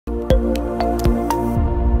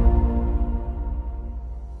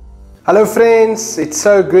Hello friends, it's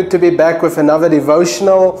so good to be back with another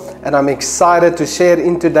devotional, and I'm excited to share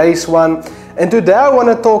in today's one. And today I want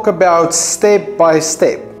to talk about step by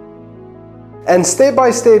step. And step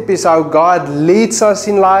by step is how God leads us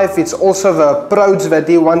in life. It's also the approach that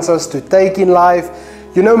He wants us to take in life.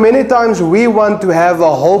 You know, many times we want to have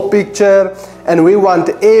a whole picture and we want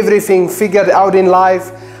everything figured out in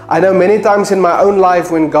life. I know many times in my own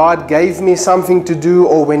life when God gave me something to do,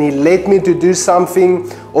 or when He led me to do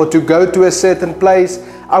something or to go to a certain place,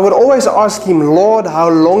 I would always ask Him, Lord, how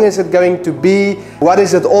long is it going to be? What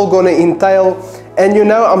is it all going to entail? And you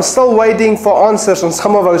know, I'm still waiting for answers on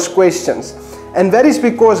some of those questions. And that is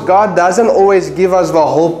because God doesn't always give us the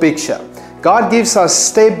whole picture. God gives us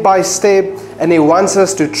step by step, and He wants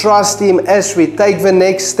us to trust Him as we take the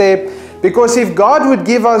next step. Because if God would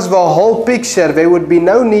give us the whole picture, there would be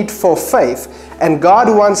no need for faith. And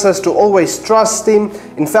God wants us to always trust Him.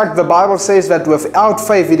 In fact, the Bible says that without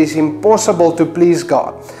faith, it is impossible to please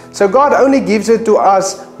God. So God only gives it to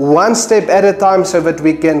us one step at a time so that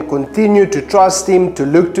we can continue to trust Him, to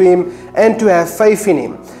look to Him, and to have faith in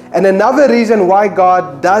Him. And another reason why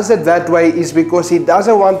God does it that way is because He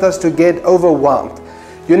doesn't want us to get overwhelmed.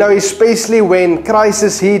 You know, especially when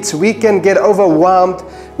crisis hits, we can get overwhelmed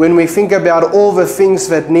when we think about all the things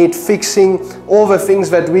that need fixing, all the things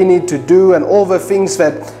that we need to do, and all the things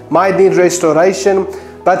that might need restoration.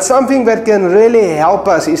 But something that can really help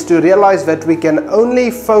us is to realize that we can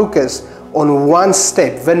only focus on one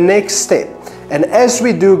step, the next step. And as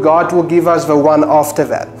we do, God will give us the one after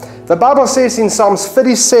that. The Bible says in Psalms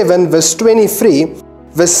 37 verse 23,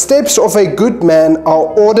 "The steps of a good man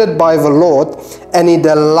are ordered by the Lord, and He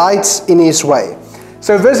delights in His way."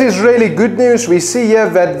 So this is really good news. We see here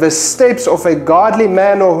that the steps of a godly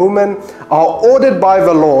man or woman are ordered by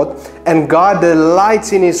the Lord, and God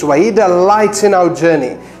delights in His way. He delights in our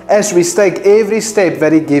journey as we take every step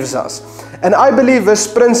that He gives us. And I believe this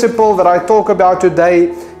principle that I talk about today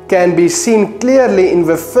can be seen clearly in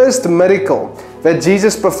the first miracle that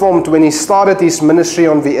Jesus performed when He started His ministry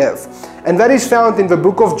on the earth. And that is found in the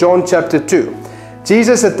book of John chapter 2.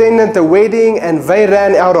 Jesus attended a wedding and they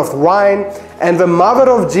ran out of wine, and the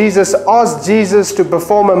mother of Jesus asked Jesus to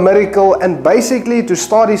perform a miracle and basically to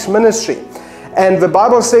start His ministry. And the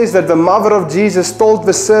Bible says that the mother of Jesus told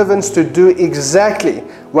the servants to do exactly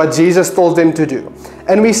what Jesus told them to do.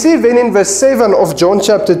 And we see then in verse 7 of John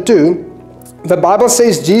chapter 2, the Bible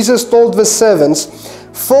says Jesus told the servants,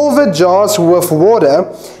 "Fill the jars with water."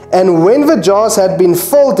 And when the jars had been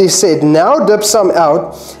filled, He said, "Now dip some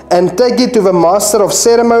out and take it to the master of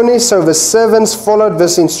ceremonies." So the servants followed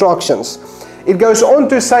these instructions. It goes on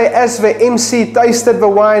to say, as the MC tasted the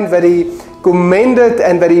wine, that he commended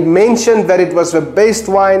and that he mentioned that it was the best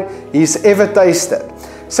wine he's ever tasted.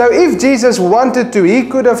 So if Jesus wanted to, He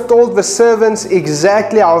could have told the servants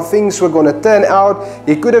exactly how things were going to turn out.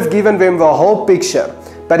 He could have given them the whole picture.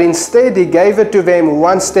 But instead, He gave it to them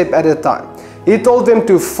one step at a time. He told them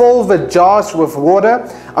to fill the jars with water.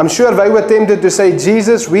 I'm sure they were tempted to say,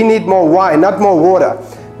 "Jesus, we need more wine, not more water."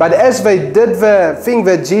 But as they did the thing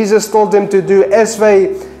that Jesus told them to do, as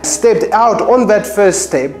they stepped out on that first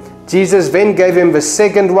step, Jesus then gave them the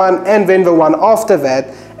second one and then the one after that,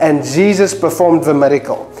 and Jesus performed the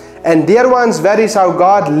miracle. And dear ones, that is how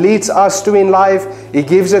God leads us to in life. He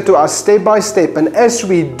gives it to us step by step. And as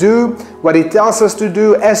we do what He tells us to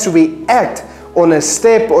do, as we act on a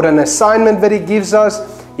step or an assignment that He gives us,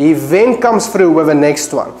 He then comes through with the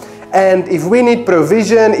next one. And if we need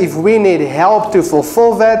provision, if we need help to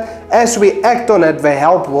fulfill that, as we act on it, the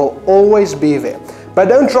help will always be there. But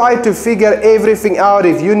don't try to figure everything out.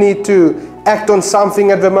 If you need to act on something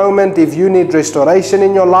at the moment, if you need restoration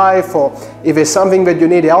in your life, or if there's something that you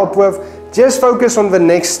need help with, just focus on the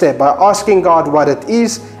next step by asking God what it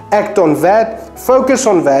is, act on that, focus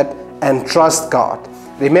on that, and trust God.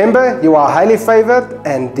 Remember, you are highly favored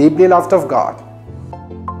and deeply loved of God.